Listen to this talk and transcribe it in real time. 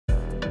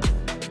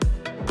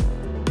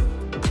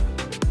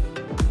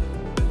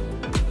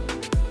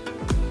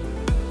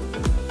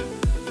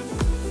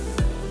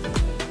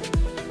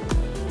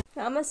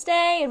Namaste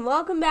and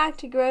welcome back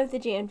to Grow with the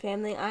J.A.N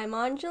family. I'm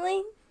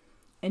Anjali.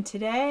 And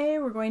today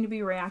we're going to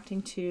be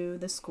reacting to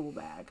The School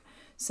Bag.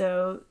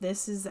 So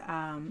this is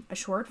a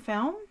short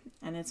film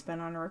and it's been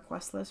on a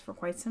request list for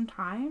quite some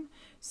time.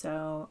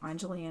 So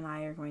Anjali and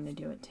I are going to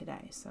do it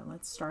today. So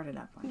let's start it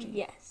up, Anjali.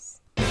 Yes.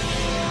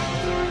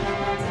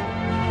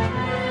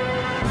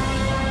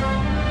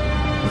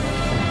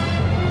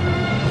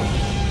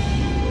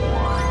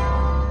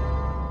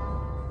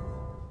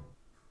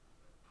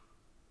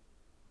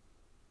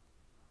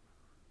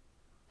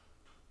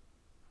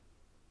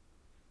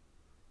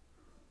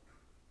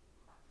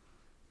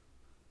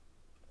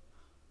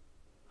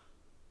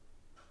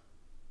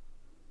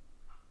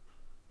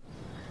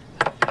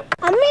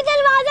 अम्मी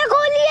दरवाजा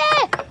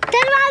खोलिए,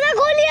 दरवाजा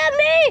खोलिए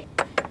अम्मी।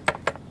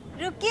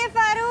 रुकिए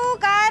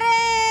फारूक, आ रहे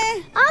हैं।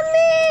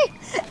 अम्मी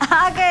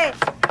आ गए।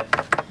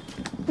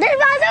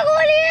 दरवाजा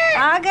खोलिए।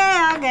 आ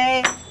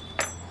गए।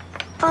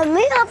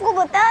 अम्मी आपको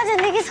पता है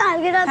जल्दी की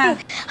सालगिरह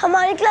थी।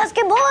 हमारी क्लास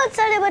के बहुत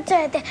सारे बच्चे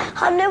आए थे।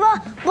 हमने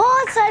वहाँ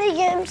बहुत सारी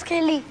गेम्स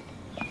खेली।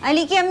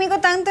 अली की अम्मी को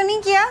तंग तो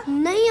नहीं किया?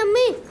 नहीं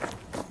अम्मी।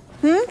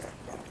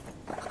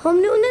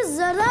 हमने उन्हें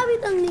जरा भी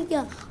तंग नहीं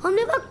किया।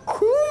 हमने वहाँ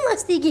खूब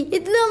मस्ती की।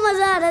 इतना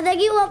मजा आ रहा था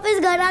कि वापस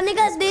घर आने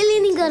का दिल ही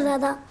नहीं कर रहा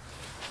था।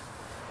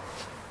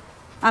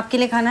 आपके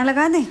लिए खाना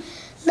लगा दें?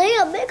 नहीं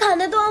अम्मी,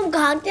 खाना तो हम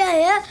खा के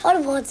आए हैं और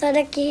बहुत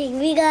सारा केक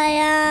भी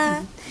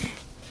खाया।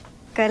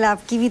 कल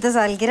आपकी भी तो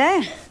सालगिरह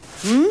है।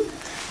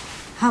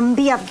 हम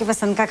भी आपके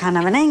पसंद का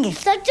खाना बनाएंगे।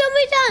 सच्चो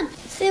मीठान,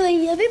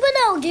 सेवइयां भी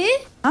बनाओगे?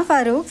 हाँ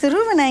फारूक,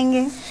 जरूर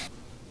बनाएंगे।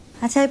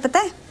 अच्छा ये पता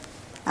है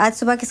आज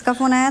सुबह किसका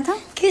फोन आया था?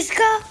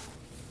 किसका?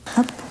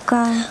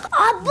 आपका।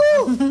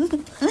 अब्बू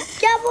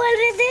क्या बोल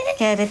रहे थे?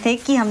 कह रहे थे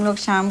कि हम लोग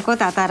शाम को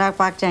तातारा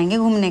पार्क जाएंगे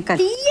घूमने कल।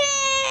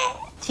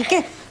 ठीक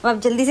है, अब आप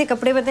जल्दी से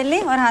कपड़े बदल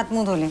लें और हाथ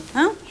मुंह धो लें।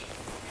 हाँ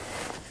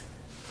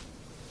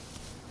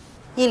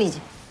ये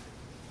लीजिए।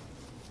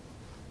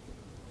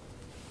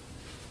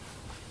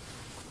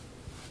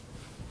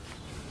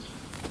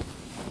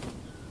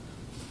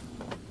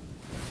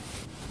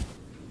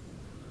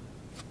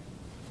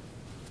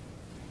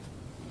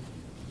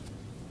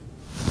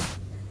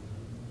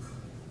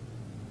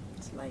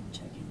 Like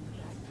checking the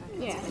backpack.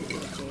 Yeah.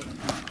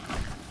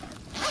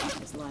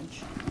 His lunch.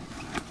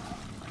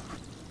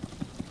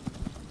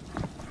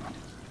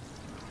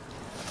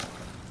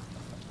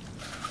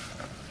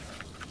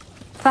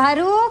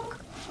 Farooq,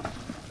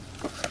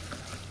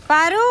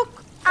 Farooq.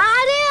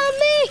 अरे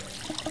अम्मी,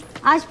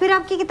 आज फिर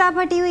आपकी किताब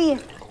हटी हुई है।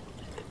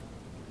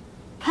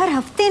 हर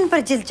हफ्ते इन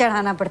पर जिल्द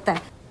चढ़ाना पड़ता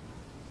है।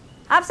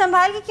 आप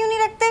संभाल के क्यों नहीं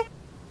रखते?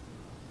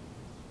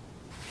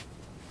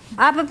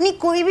 आप अपनी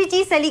कोई भी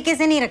चीज सलीके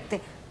से नहीं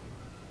रखते।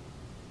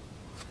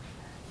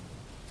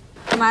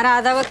 हमारा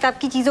आधा वक्त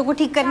आपकी चीजों को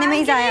ठीक करने में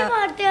ही जाया।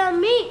 मारते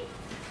अम्मी।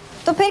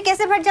 तो फिर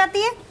कैसे फट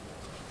जाती है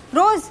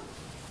रोज?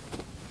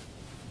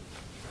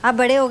 आप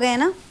बड़े हो गए हैं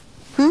ना।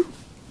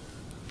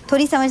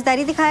 थोड़ी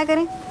समझदारी दिखाया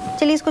करें।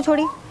 चलिए इसको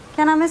छोड़िए।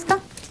 क्या नाम है इसका?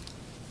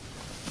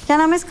 क्या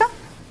नाम है इसका?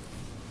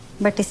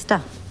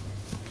 बटिस्टा।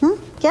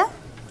 क्या?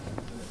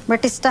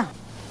 बटिस्टा।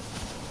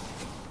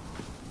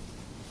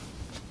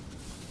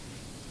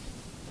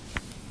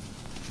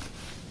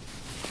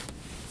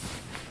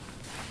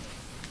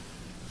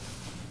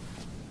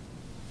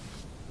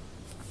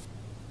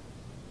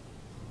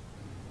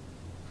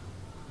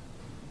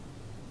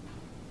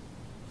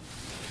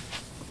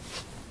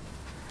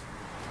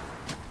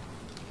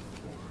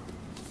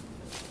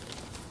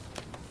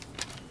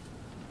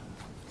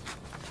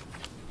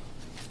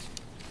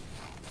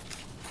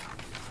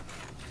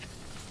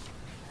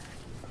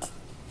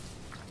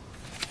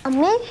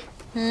 अम्मी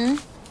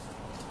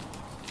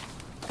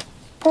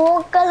वो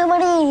कल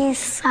हमारी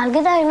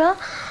सालगिरह है ना,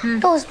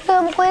 तो उसमें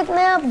हमको एक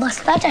नया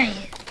बस्ता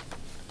चाहिए।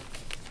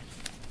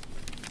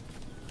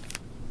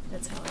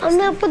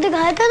 हमने आपको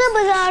दिखाया था ना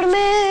बाजार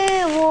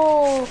में, वो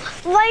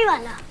वही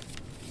वाला।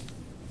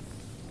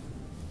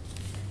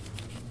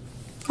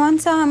 कौन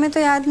सा? हमें तो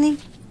याद नहीं।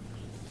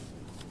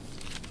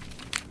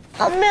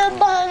 हमने अब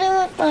बहाने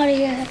मत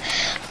मारी है।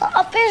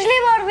 अब पिछली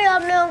बार भी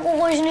आपने हमको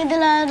कुछ नहीं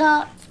दिलाया था।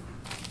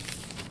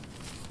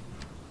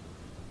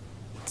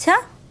 अच्छा,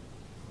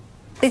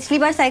 पिछली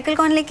बार साइकिल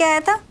कौन लेके आया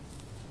था?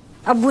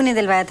 अब्बू ने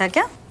दिलवाया था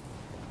क्या?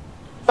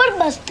 पर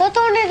बस्ता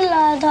तो नहीं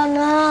दिलाया था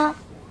ना।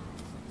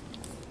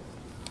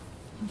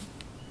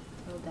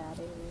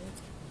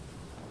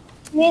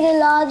 मेरे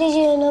ला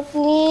दीजिए ना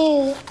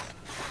प्लीज।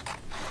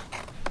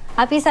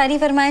 आप ये सारी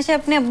फरमाइशें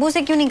अपने अब्बू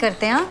से क्यों नहीं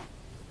करते? हाँ,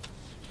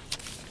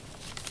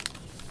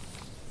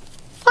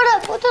 और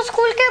अब्बू तो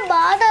स्कूल के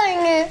बाद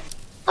आएंगे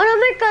और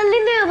हमें कल ही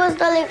नया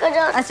बस्ता लेकर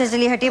जाना। अच्छा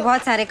चलिए हटिए,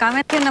 बहुत सारे काम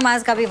है। फिर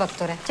नमाज का भी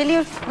वक्त हो रहा है। चलिए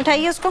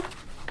उठाइए उसको।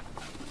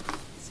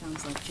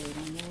 Sounds like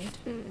J.A.N, right?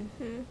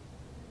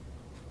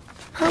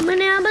 हमें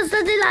नया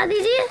बस्ता दिला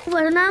दीजिए,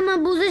 वरना हम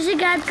अब्बू से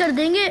शिकायत कर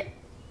देंगे।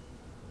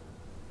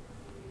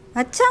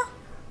 अच्छा,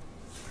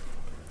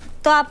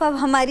 तो आप अब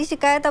हमारी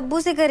शिकायत अब्बू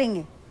से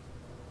करेंगे?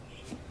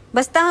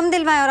 बस्ता हम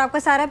दिलवाएं और आपका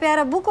सारा प्यार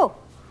अब्बू को?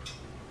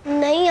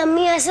 नहीं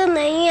अम्मी, ऐसा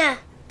नहीं है।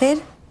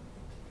 फिर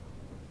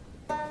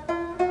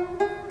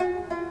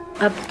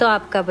अब तो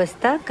आपका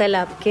बस्ता कल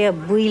आपके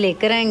अब्बू ही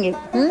लेकर आएंगे।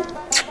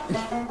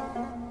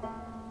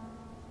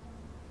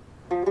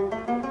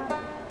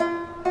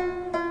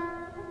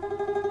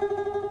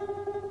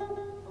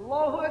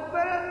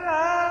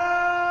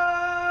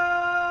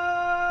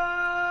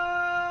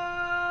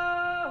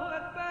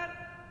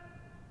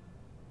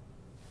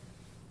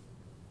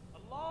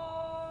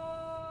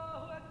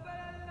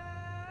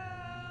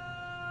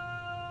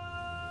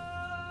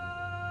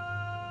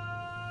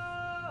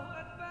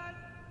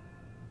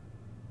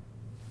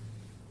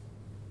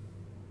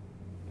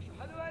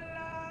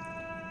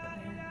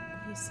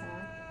 He's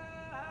sad.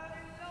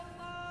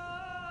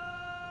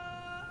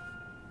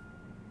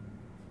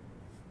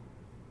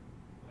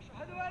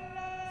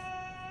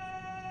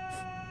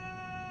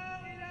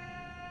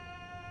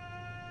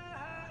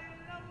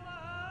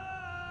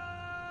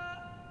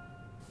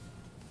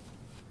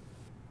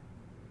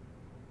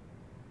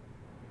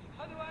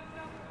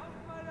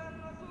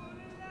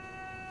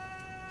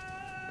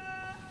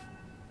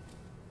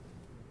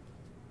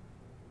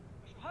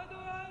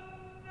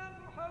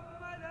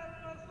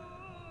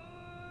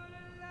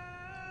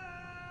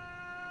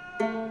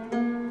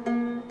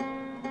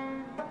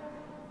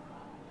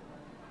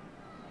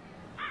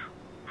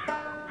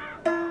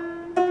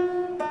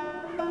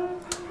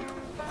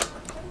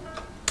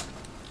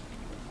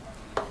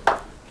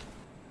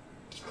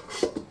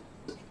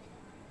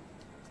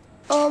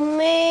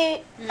 मम्मी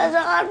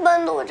बाजार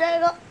बंद हो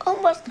जाएगा, हम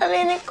बस्ता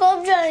लेने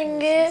कब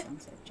जाएंगे?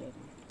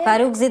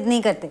 फारूक जिद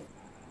नहीं करते।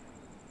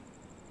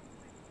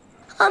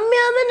 अम्मी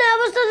हमें नया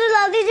बस्ता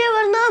दिला दीजिए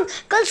वरना हम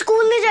कल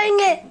स्कूल नहीं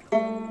जाएंगे।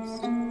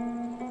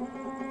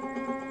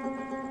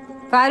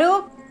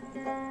 फारूक,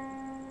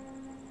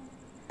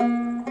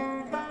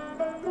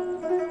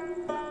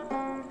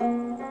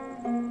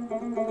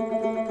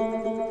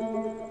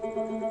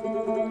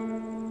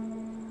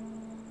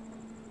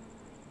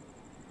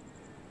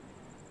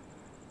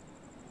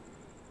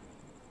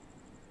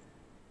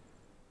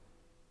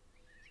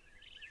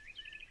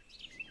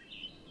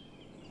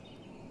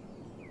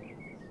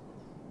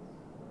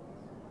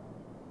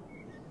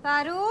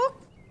 फारूक,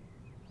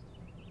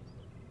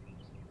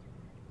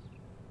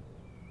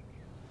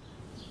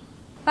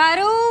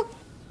 फारूक,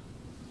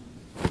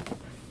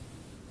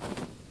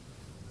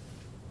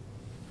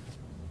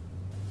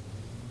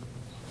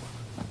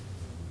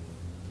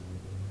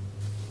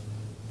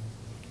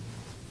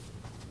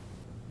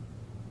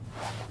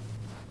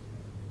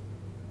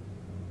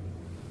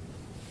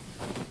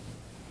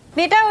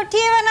 बेटा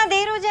उठिए वरना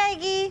देर हो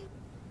जाएगी।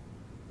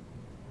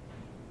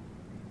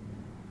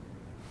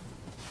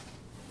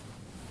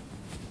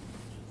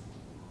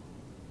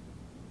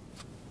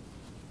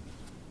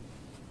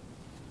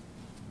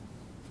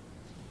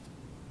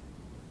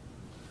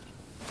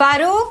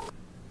 फारूक,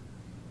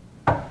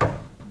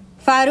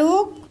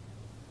 फारूक,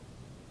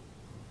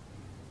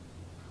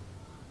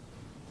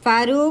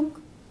 फारूक,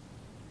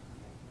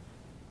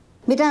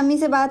 बेटा अम्मी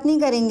से बात नहीं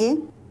करेंगे?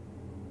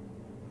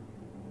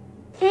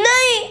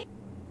 नहीं।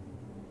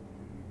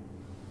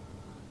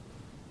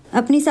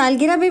 अपनी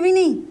सालगिरह पे भी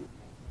नहीं?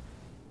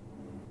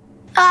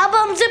 आप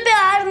हमसे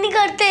प्यार नहीं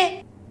करते।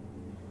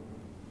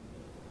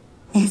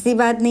 ऐसी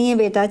बात नहीं है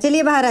बेटा,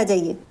 चलिए बाहर आ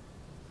जाइए।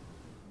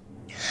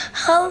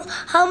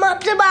 हम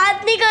आपसे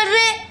बात नहीं कर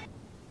रहे।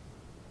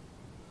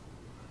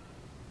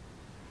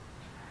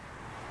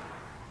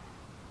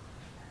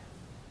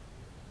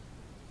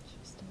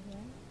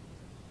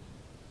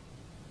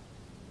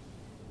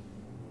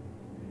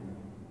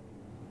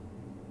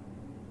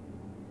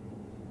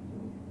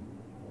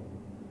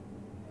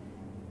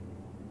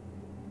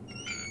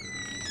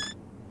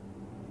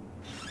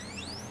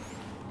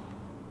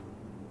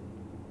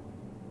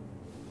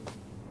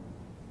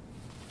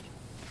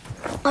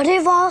 अरे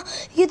वाह,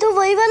 ये तो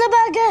वही वाला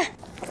बैग है।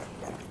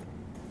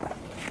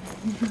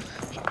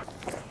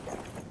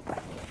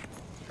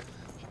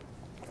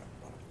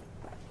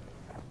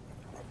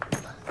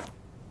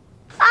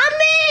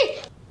 अम्मी,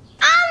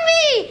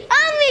 अम्मी,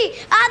 अम्मी,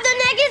 आप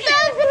दुनिया की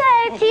सबसे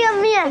लायक थी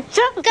अम्मी।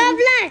 अच्छा, कब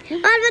लाए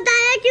और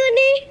बताया क्यों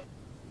नहीं?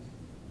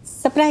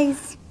 सरप्राइज।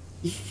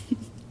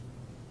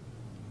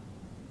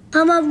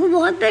 हम आपको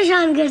बहुत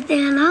परेशान करते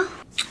हैं ना?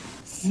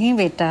 नहीं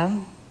बेटा,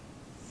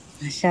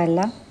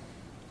 माशाल्लाह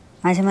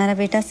आज हमारा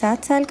बेटा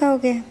 7 साल का हो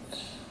गया।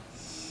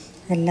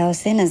 अल्लाह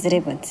उसे नजरे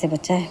बद से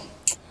बचाए।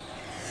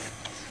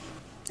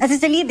 अच्छा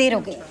चलिए, देर हो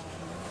गई।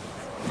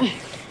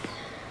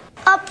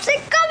 अब से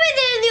कभी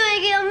देर नहीं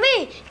होएगी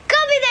अम्मी,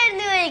 कभी देर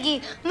नहीं होएगी।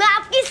 मैं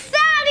आपकी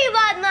सारी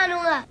बात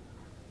मानूंगा।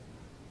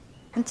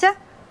 अच्छा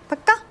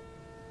पक्का?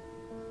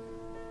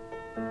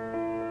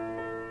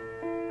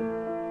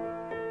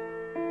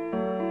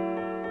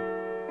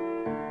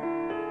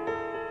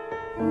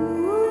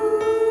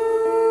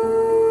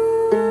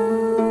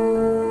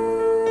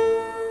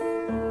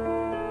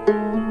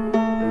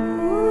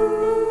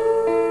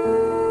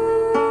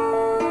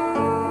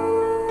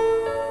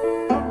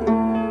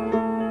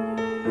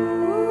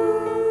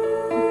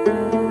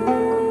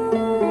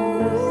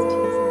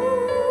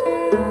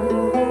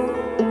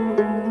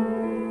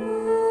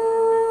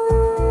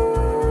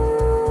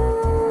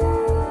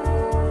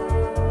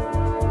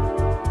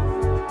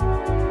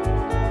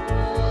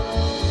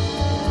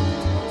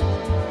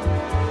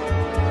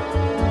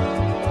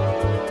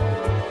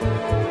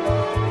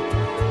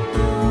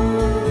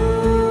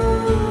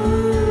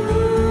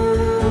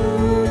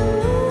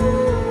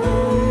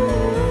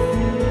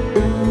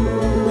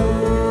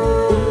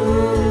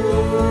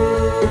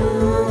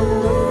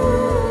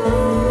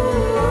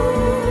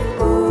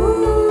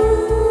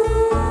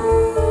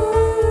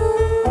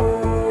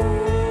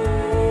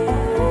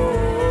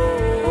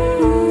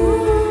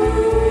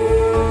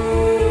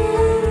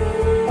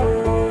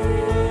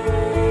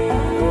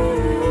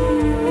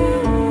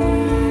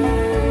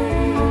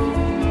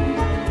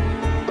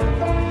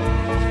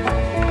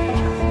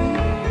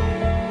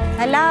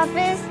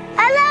 हाफिज।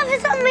 अल्लाह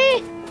हाफिज अम्मी।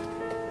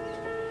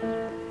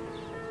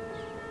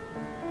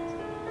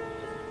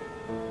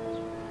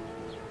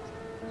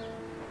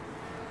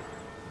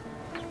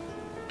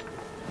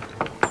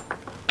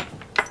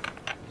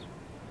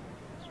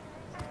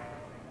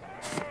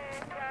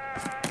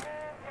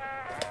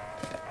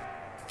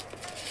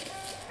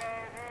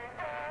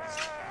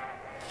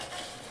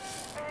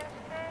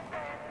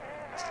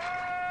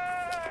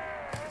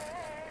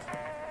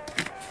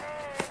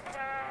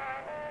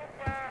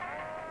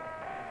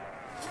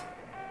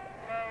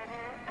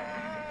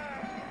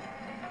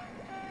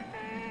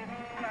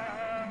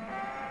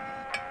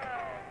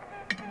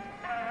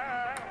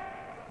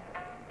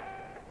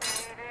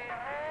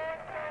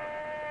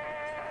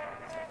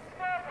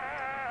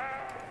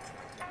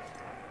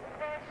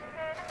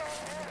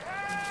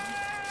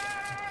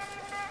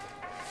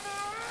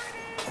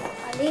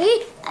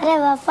 अरे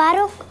वाह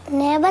फारूक,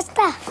 नया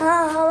बस्ता।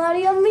 हाँ,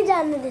 हमारी अम्मी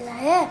जान ने दिला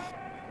है।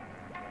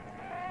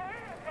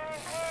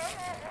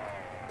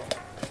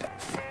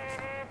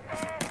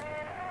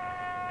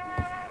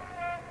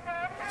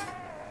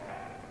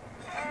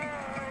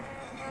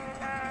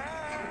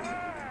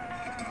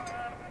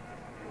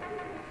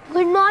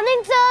 Good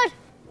morning sir.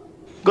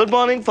 Good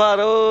morning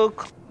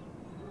Farooq.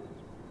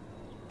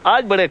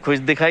 आज बड़े खुश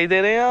दिखाई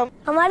दे रहे हैं आप।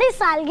 हमारी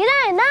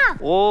सालगिरह है ना।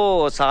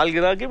 ओ,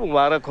 सालगिरह की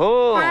मुबारक हो।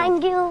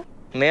 Thank you.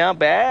 नया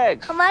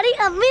बैग हमारी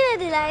अम्मी ने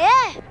दिलाया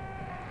है।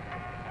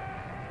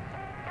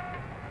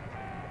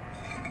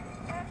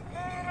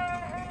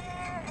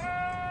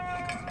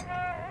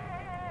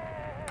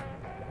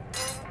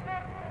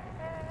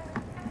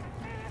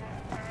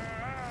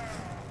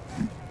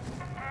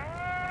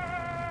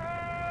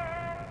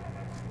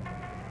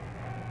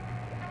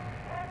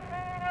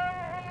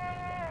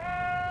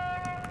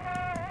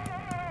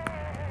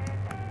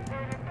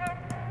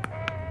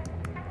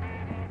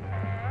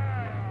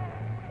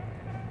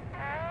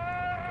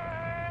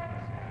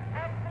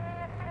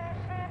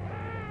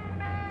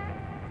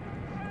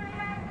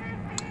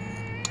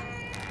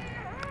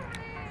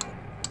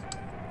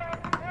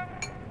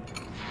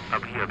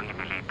 अभी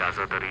मिली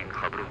ताजा तरीन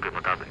खबरों के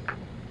मुताबिक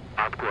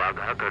आपको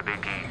आगाह कर दें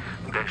कि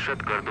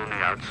दहशतगर्दों ने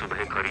आज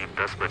सुबह करीब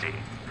 10 बजे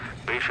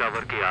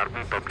पेशावर के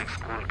आर्मी पब्लिक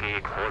स्कूल के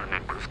एक हॉल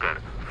में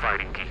घुसकर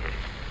फायरिंग की है,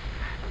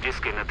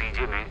 जिसके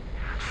नतीजे में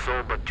 100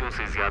 बच्चों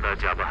से ज्यादा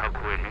जाबहक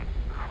हुए हैं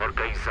और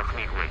कई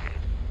जख्मी हुए हैं।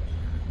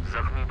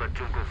 जख्मी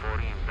बच्चों को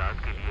फौरी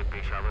इमदाद के लिए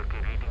पेशावर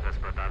के रीडिंग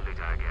अस्पताल ले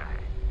जाया गया है।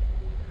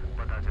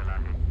 पता चला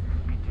है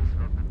कि जिस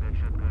वक्त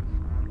दहशतगर्द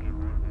स्कूल के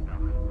हॉल में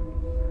दाखिल हुए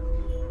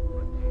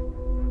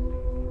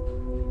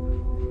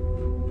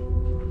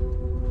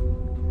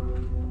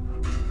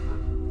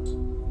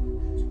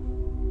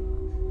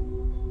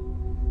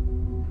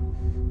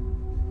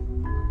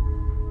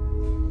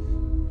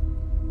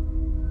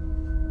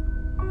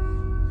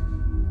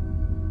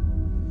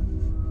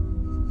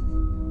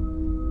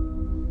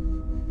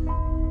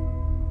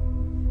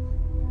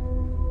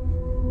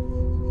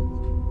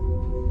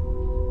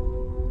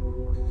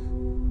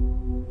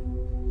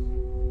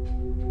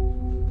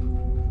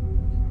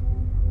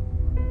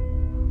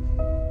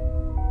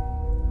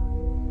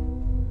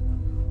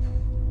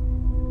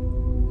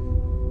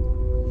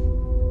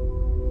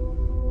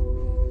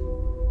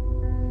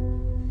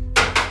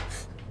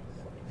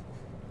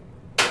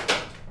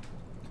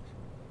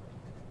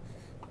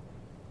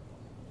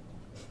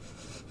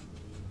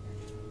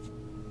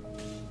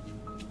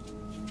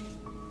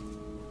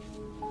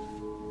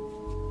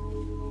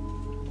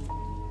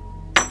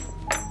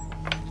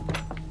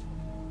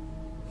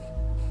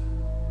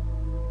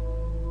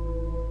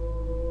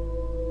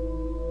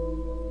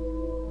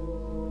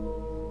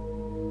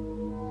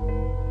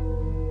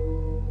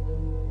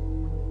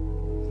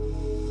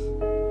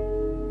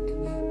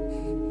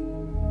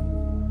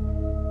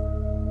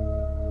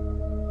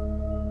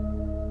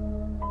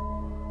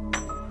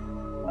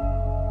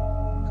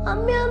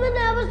अम्मी हमें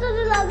नया बस्ता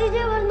दिला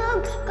दीजिए वरना हम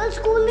कल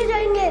स्कूल नहीं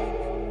जाएंगे।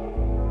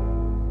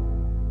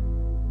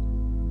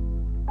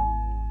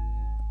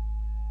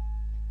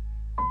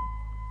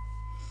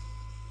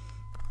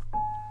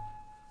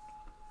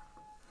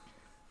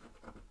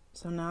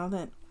 So now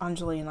that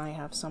Anjali and I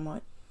have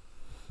somewhat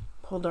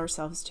pulled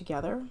ourselves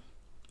together,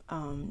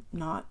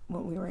 not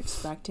what we were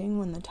expecting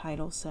when the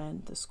title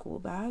said the school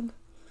bag.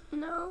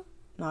 No.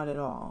 Not at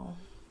all.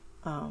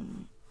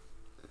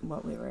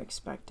 What we were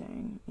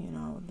expecting, you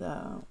know, the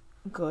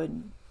good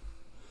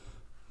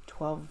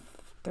 12,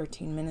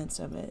 13 minutes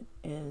of it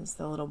is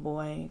the little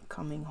boy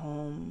coming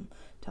home,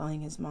 telling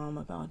his mom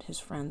about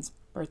his friend's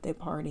birthday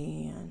party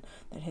and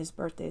that his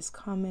birthday's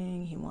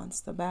coming. He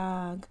wants the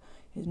bag,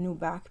 his new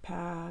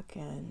backpack,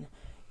 and,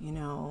 you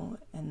know,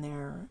 and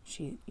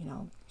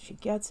she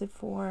gets it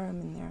for him,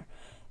 and they're,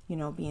 you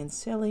know, being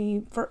silly.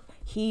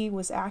 He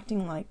was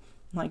acting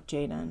like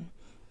J.A.N,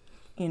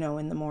 you know,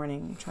 in the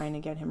morning, trying to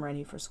get him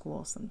ready for school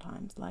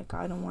sometimes. Like,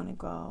 I don't want to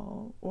go,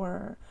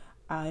 or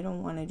I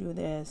don't want to do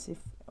this,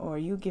 or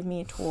you give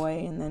me a toy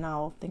and then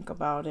I'll think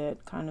about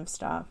it, kind of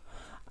stuff.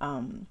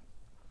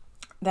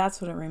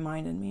 that's what it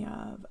reminded me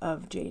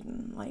of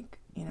J.A.N. Like,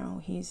 you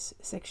know, he's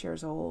 6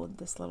 years old.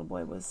 This little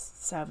boy was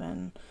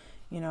 7.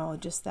 You know,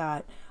 just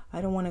that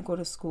I don't want to go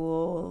to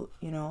school,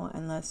 you know,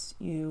 unless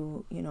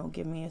you know,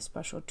 give me a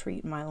special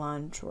treat in my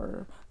lunch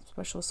or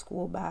special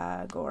school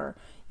bag, or,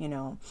 you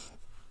know,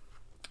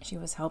 she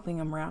was helping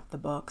him wrap the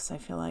books. I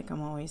feel like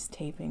I'm always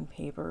taping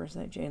papers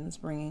that J.A.N.'s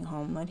bringing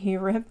home that he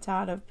ripped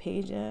out of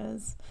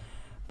pages.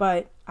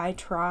 But I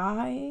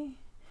try.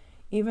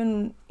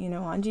 Even, you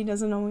know, Anji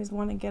doesn't always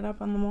want to get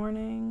up in the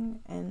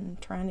morning,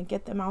 and trying to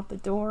get them out the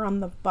door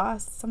on the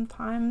bus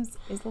sometimes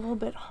is a little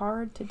bit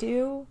hard to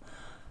do.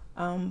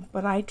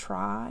 But I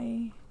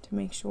try to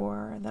make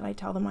sure that I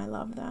tell them I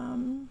love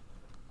them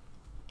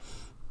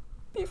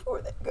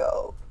before they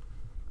go.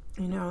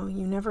 You know,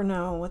 you never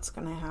know what's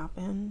going to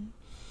happen.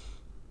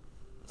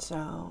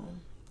 So,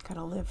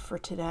 gotta live for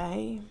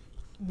today.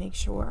 Make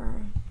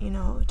sure, you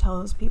know, tell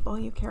those people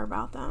you care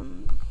about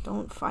them.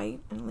 Don't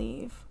fight and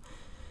leave.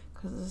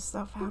 Because this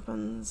stuff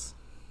happens,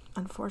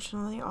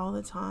 unfortunately, all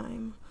the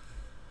time.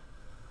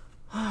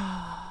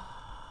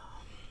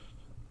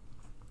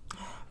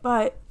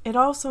 But it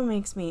also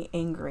makes me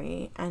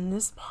angry. And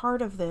this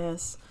part of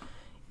this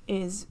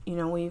is, you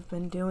know, we've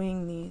been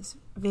doing these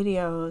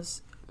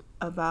videos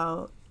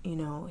about, you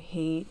know,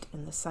 hate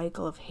and the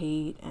cycle of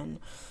hate. And,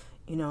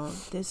 you know,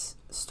 this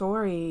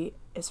story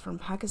is from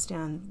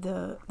Pakistan.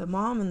 The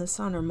mom and the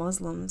son are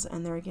Muslims,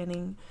 and they're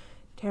getting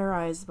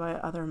terrorized by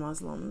other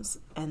Muslims.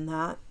 And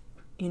that,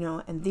 you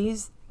know, and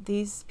these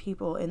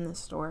people in this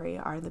story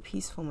are the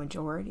peaceful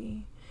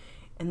majority,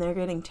 and they're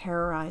getting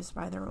terrorized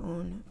by their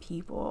own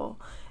people.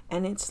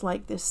 And it's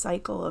like this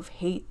cycle of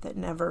hate that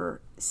never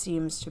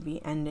seems to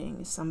be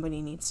ending. Somebody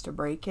needs to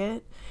break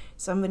it.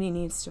 Somebody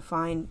needs to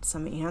find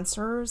some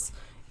answers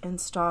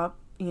and stop,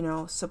 you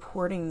know,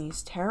 supporting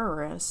these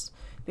terrorists,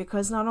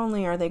 because not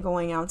only are they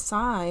going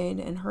outside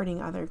and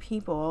hurting other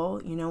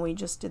people, you know, we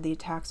just did the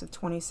attacks of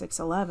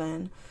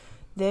 26/11,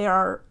 they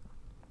are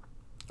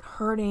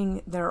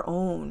hurting their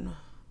own.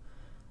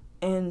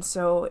 And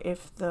so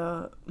if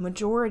the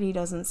majority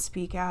doesn't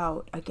speak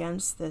out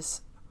against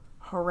this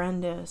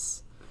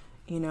horrendous,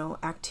 you know,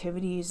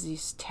 activities,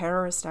 these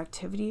terrorist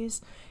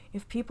activities,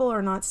 if people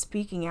are not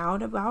speaking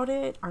out about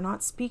it, are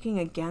not speaking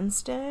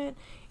against it,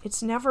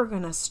 it's never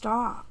going to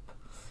stop.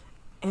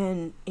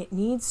 And it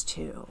needs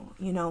to.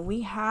 You know,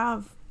 we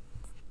have,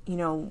 you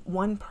know,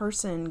 one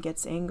person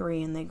gets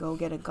angry and they go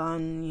get a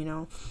gun, you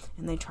know,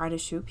 and they try to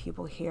shoot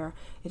people here.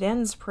 It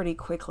ends pretty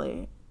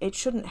quickly. It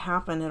shouldn't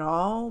happen at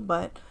all,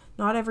 but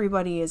not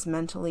everybody is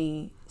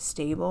mentally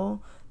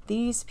stable.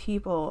 These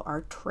people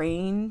are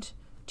trained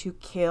to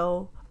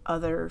kill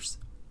others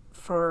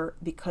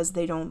because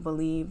they don't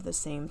believe the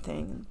same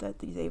thing that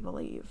they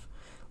believe.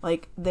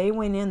 Like, they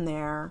went in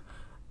there,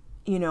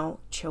 you know,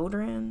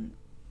 children.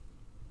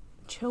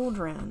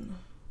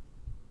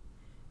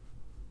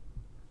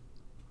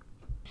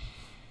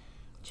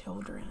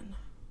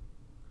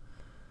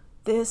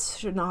 This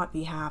should not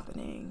be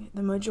happening.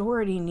 The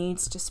majority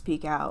needs to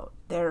speak out.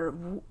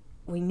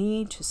 We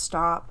need to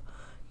stop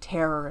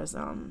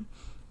terrorism,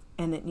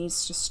 and it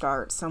needs to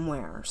start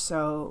somewhere.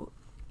 So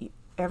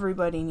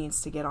everybody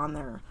needs to get on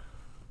their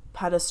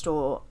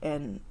pedestal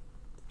and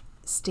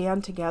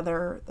stand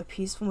together. The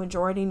peaceful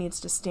majority needs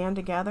to stand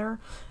together,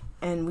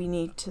 and we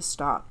need to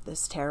stop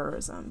this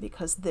terrorism,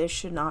 because this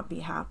should not be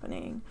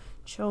happening.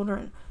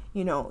 Children,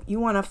 you know, you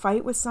want to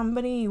fight with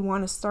somebody, you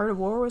want to start a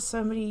war with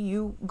somebody,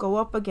 you go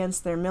up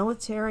against their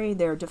military,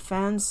 their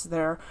defense,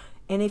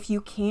 and if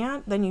you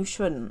can't, then you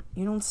shouldn't.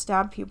 You don't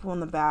stab people in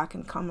the back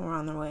and come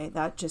around their way.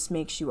 That just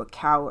makes you a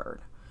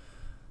coward.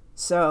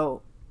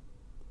 So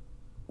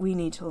we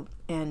need to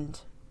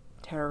end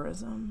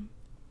terrorism,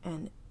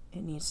 and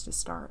it needs to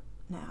start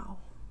now.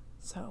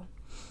 So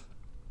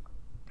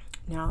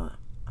now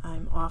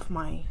I'm off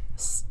my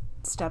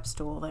step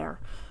stool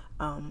there.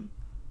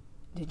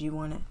 Did you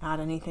want to add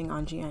anything,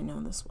 Anji? I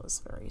know this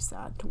was very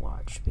sad to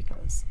watch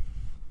because...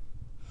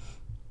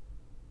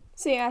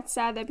 So yeah, it's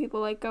sad that people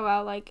like go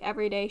out like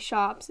everyday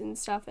shops and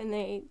stuff, and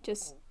they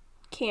just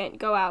can't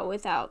go out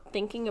without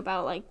thinking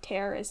about like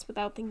terrorists,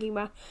 without thinking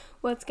about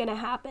what's gonna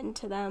happen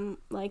to them.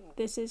 Like,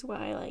 this is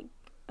why, like,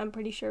 I'm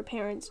pretty sure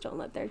parents don't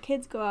let their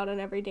kids go out on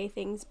everyday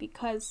things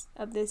because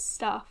of this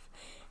stuff.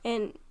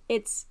 And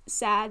it's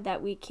sad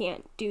that we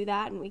can't do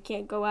that, and we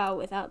can't go out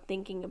without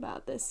thinking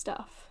about this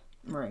stuff.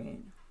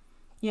 Right.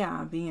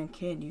 Yeah, being a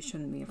kid, you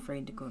shouldn't be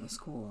afraid to go to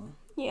school.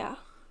 Yeah.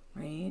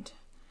 Right?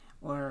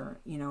 Or,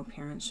 you know,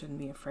 parents shouldn't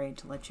be afraid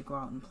to let you go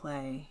out and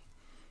play.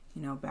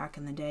 You know, back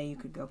in the day, you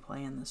could go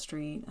play in the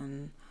street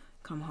and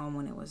come home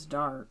when it was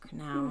dark.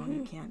 Now,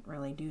 you can't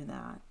really do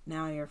that.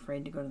 Now you're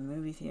afraid to go to the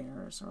movie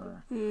theaters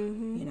or,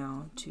 you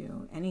know,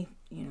 to any,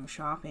 you know,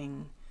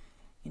 shopping.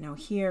 You know,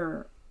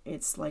 here,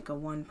 it's like a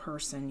one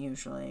person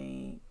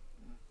usually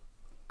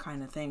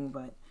kind of thing,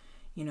 but,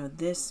 you know,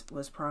 this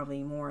was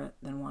probably more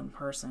than one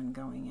person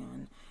going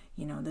in.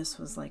 You know, this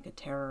was like a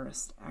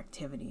terrorist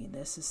activity.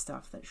 This is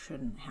stuff that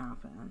shouldn't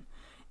happen.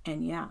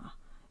 And yeah,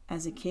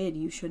 as a kid,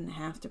 you shouldn't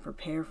have to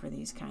prepare for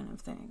these kind of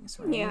things,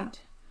 right? Yeah.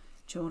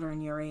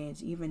 children your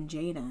age, even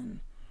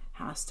J.A.N,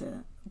 has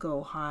to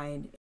go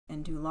hide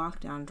and do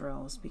lockdown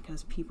drills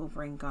because people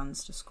bring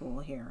guns to school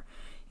here.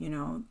 You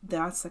know,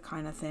 that's the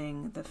kind of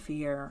thing, the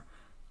fear.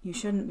 You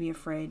shouldn't be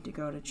afraid to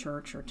go to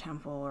church or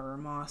temple or a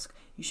mosque.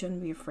 You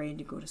shouldn't be afraid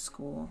to go to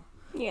school.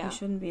 Yeah. You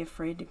shouldn't be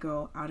afraid to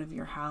go out of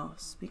your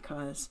house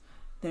because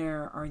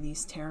there are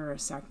these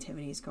terrorist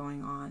activities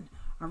going on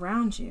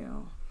around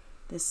you.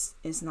 This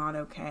is not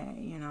okay,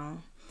 you know.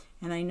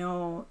 And I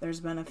know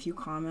there's been a few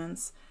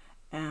comments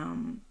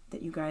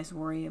that you guys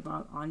worry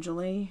about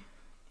Anjali.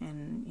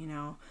 And, you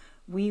know,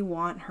 we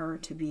want her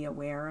to be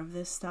aware of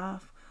this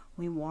stuff.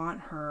 We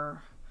want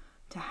her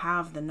to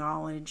have the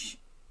knowledge,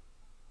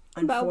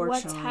 about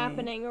what's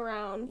happening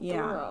around the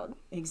world.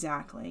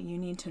 Exactly. You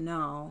need to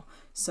know.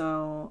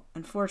 So,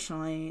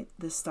 unfortunately,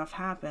 this stuff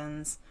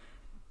happens.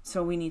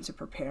 So we need to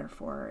prepare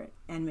for it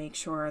and make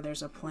sure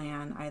there's a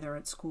plan, either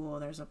at school,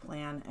 there's a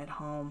plan at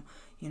home,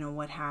 you know,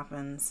 what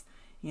happens,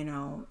 you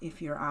know, if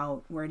you're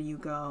out, where do you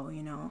go?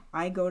 You know,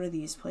 I go to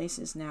these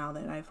places now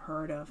that I've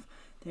heard of,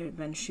 there have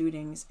been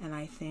shootings, and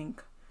I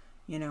think,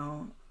 you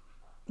know,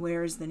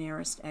 where is the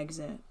nearest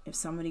exit? If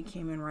somebody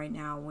came in right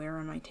now, where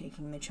am I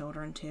taking the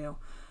children to?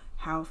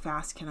 How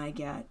fast can I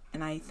get?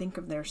 And I think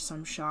of there's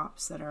some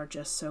shops that are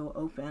just so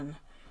open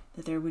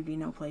that there would be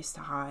no place to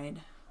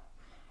hide.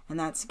 And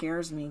that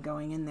scares me,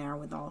 going in there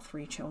with all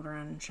 3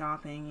 children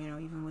shopping, you know,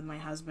 even with my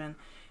husband.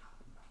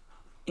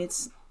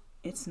 It's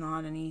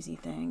not an easy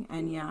thing.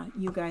 And yeah,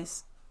 you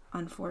guys,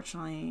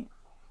 unfortunately,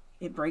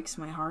 it breaks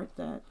my heart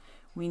that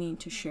we need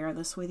to share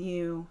this with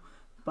you,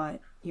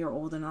 but you're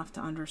old enough to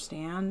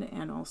understand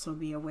and also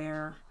be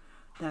aware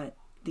that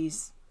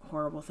these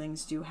horrible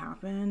things do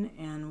happen,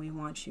 and we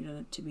want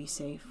you to be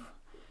safe.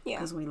 Yeah.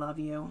 Because we love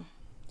you.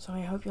 So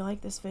I hope you like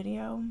this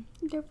video.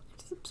 Don't forget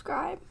to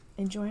subscribe.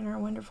 And join our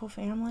wonderful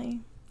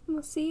family.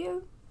 We'll see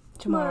you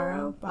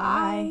tomorrow.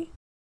 Bye.